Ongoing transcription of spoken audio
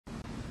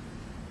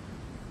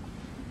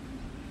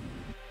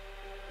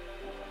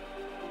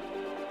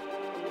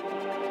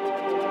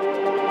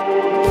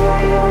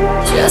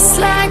Just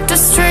like the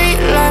street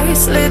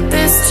lights lit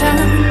this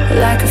town,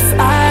 like a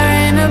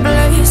fire in a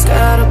blaze,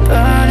 gotta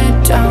burn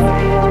it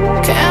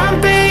down.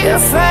 Can't be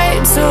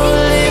afraid to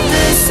leave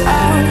this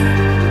out.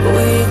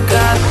 We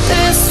got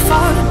this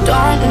far,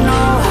 don't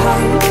know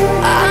how.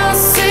 I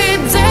see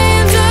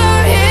danger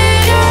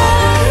in your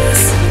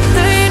eyes.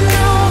 They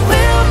know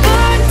we'll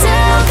burn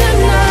down the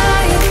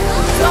night.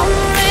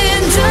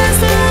 Coming just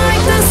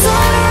like the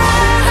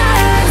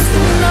sunrise.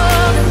 You know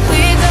that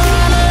we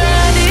gonna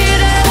let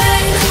it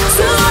rain.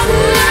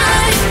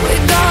 Tonight we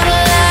gonna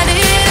let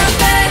it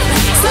rain.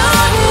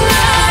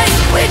 Tonight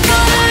we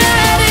gonna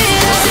let it rain.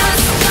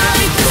 Just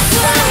like the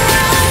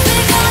sunrise, we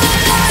gonna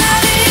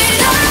let it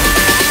rain.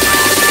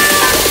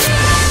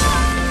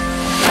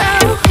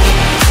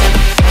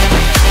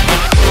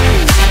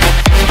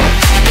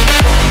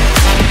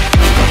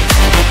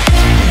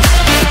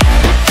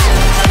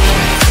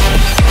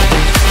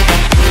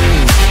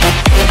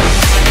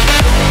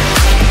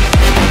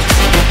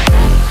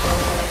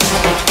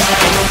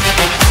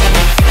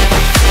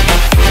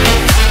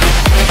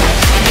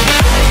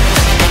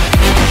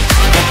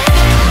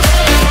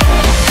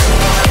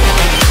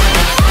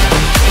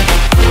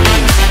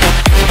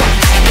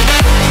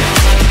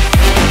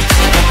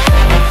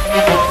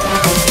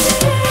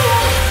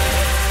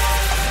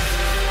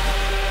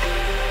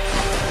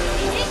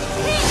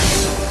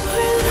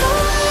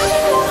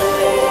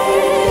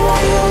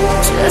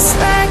 Just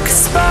like a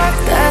spark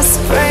that's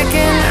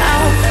breaking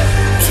out.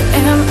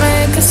 Can't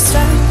make a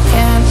stop,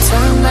 can't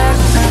turn back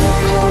now.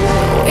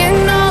 We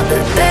know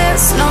that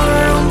there's no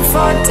room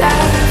for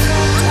doubt.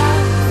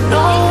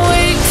 No,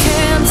 we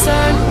can't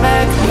turn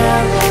back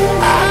now.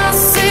 I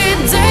see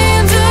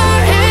danger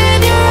in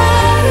your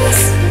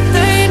eyes.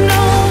 They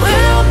know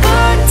we'll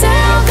burn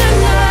down the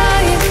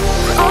night.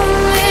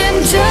 Only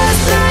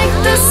just like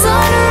the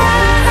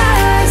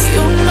sunrise.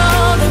 You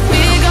know that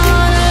we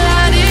gonna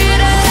let it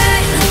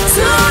rain.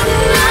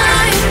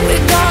 Tonight we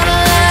gonna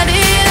let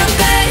it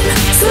rain.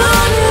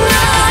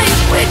 Tonight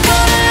we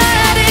gonna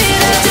let it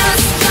rain.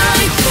 Just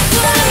like the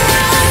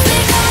sunrise,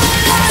 we gonna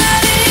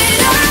let it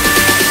rain.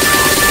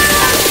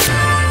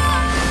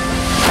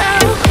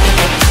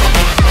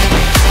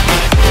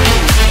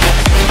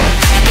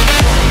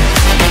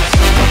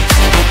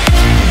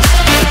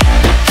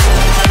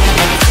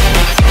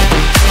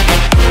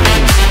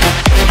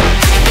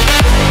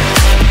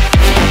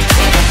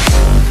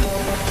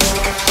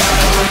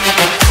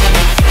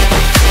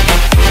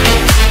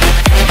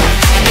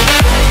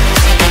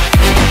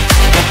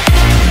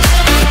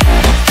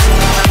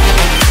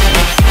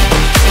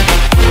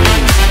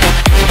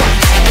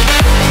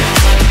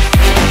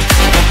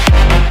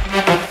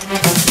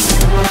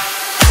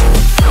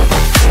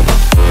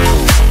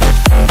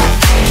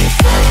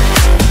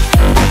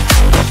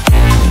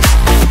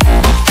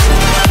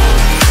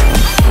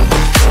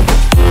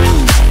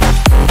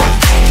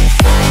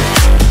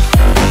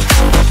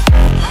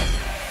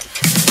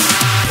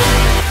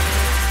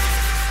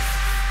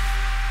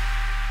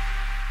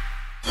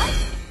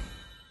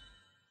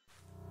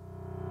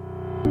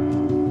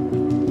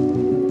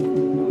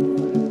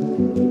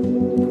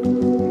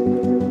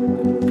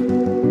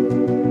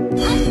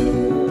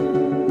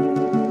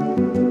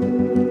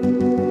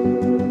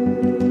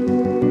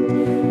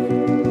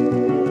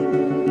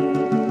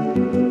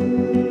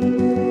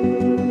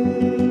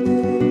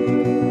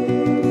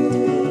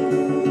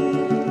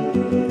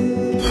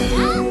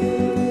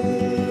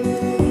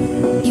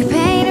 You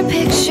paint a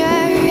picture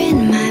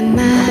in my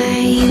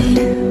mind.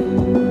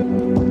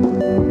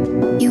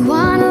 You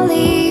wanna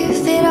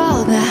leave it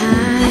all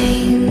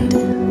behind.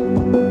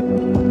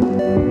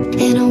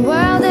 In a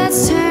world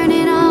that's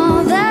turning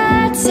all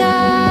the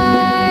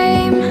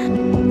time,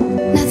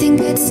 nothing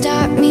could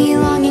stop me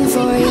longing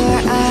for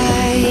your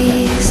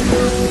eyes.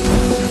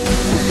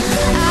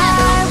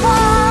 I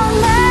won't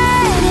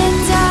let it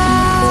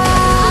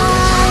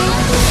die.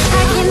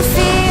 I can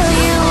feel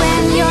you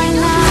when you're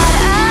not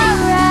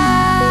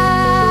around.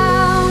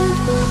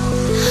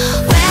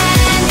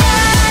 When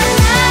your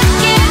love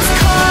gets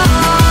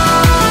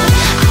cold,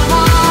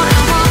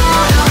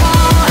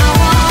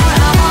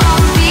 I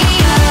won't be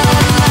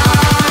alone.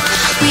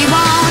 We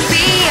won't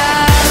be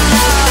alone.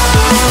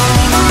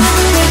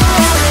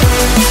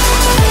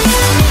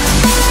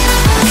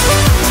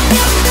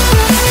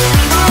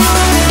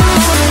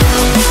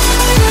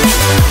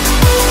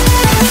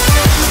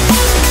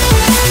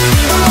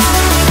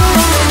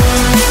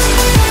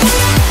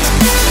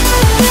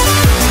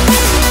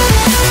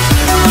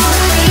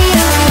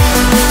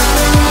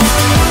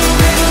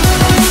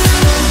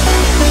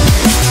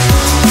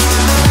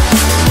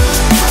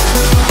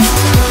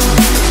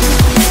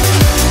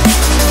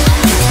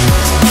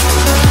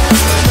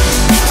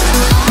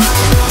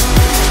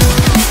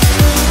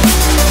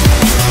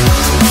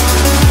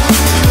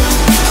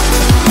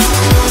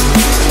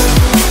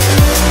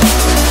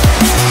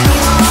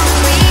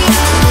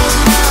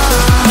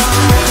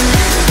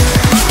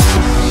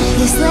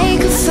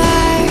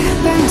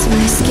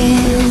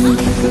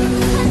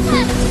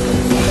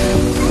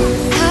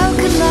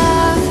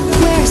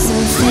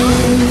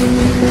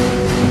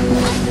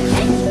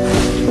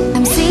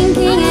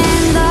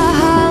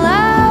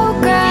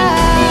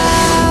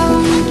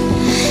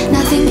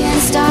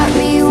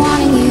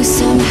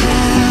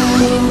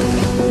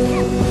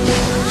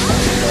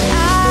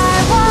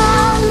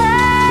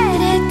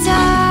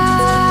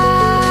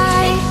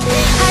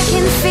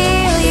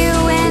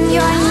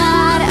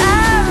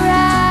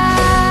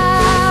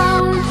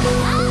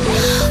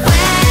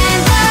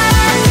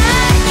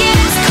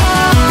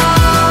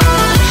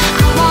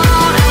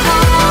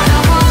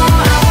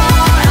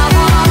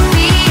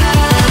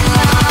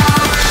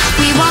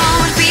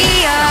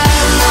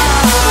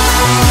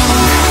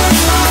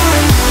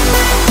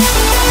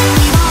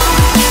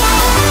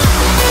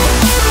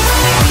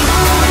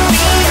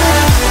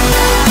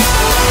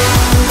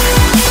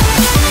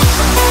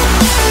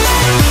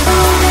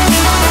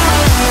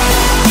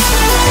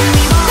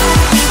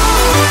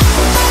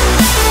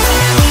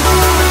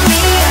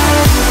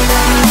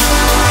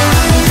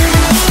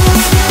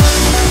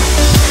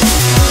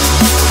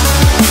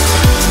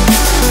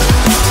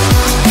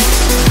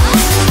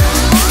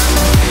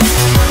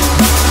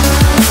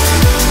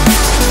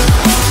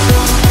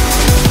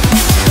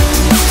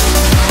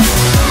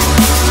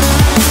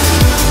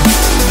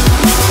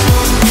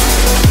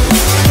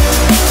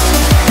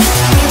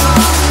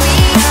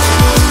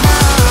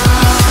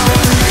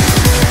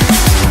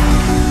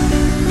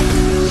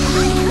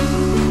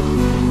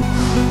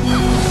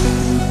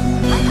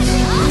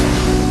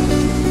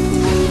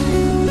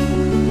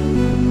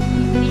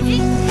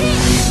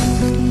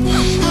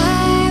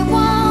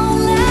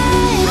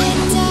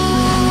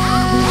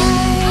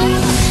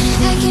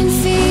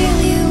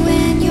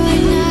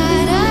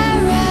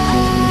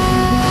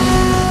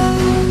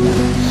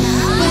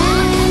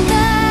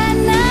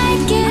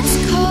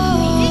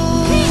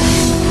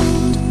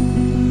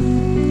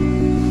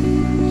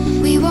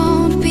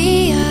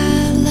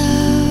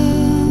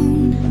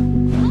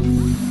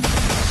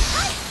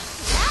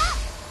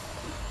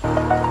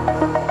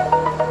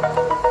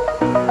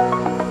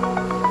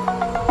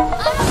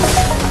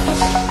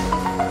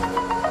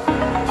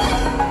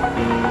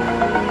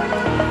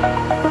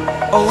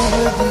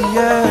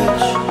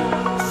 edge,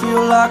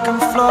 feel like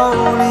I'm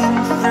floating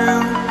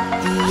through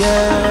the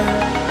air.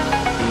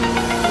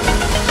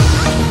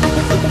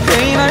 The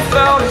pain I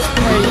felt is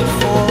paid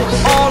for,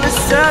 all is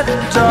said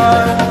and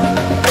done.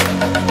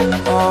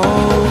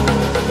 Oh,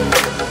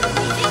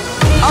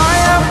 I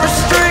am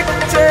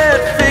restricted,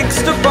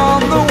 fixed upon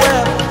the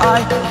web. I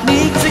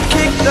need to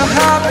kick the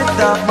habit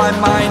that my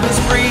mind is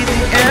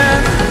breathing in.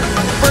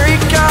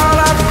 Break out,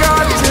 I've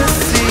got to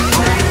see.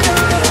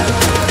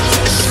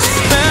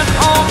 Spent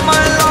all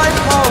my life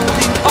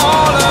holding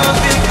all of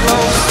it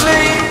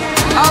closely.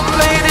 I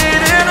played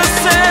it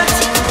innocent,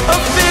 a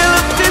feel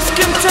of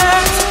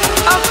discontent.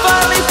 I'm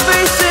finally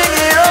facing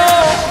it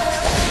all,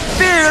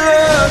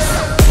 fearless.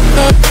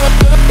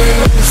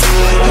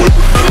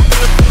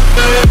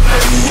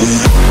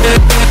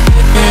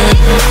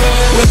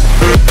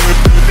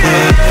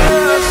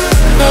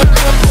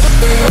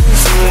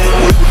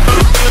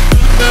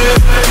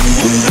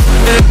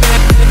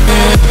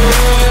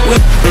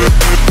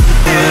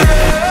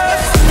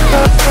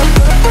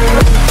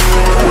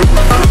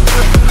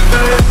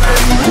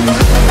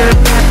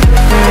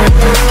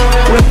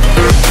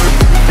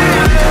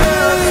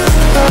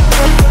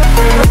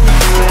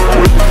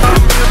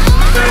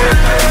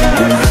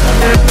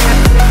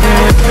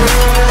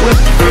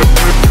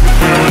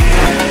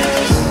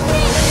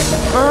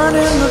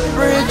 Burning the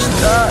bridge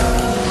that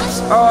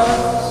keeps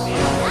us.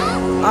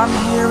 I'm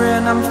here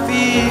and I'm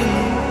feeling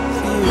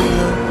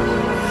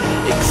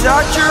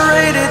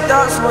exaggerated,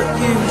 that's what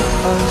you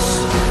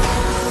assume.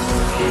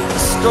 The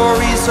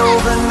story's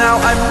over now,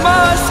 I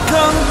must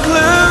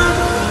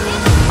conclude.